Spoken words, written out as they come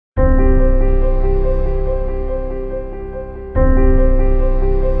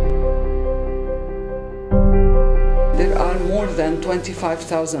than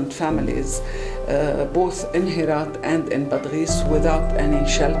 25,000 families, both in Herat and in Badghis, without any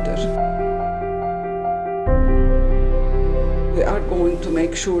shelter. We are going to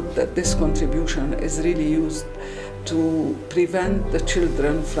make sure that this contribution is really used to prevent the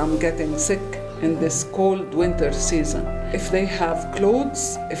children from getting sick in this cold winter season. If they have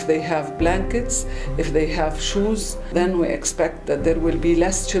clothes, if they have blankets, if they have shoes, then we expect that there will be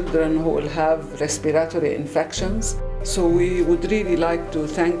less children who will have respiratory infections. So we would really like to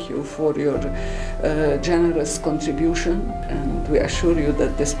thank you for your generous contribution, and we assure you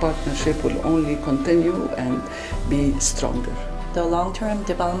that this partnership will only continue and be stronger. The long-term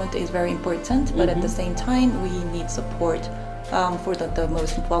development is very important, but at the same time, we need support for the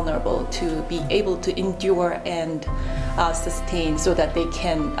most vulnerable to be able to endure and sustain so that they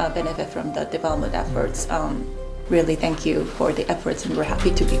can benefit from the development efforts. Really thank you for the efforts, and we're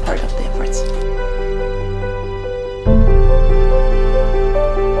happy to be part of the efforts.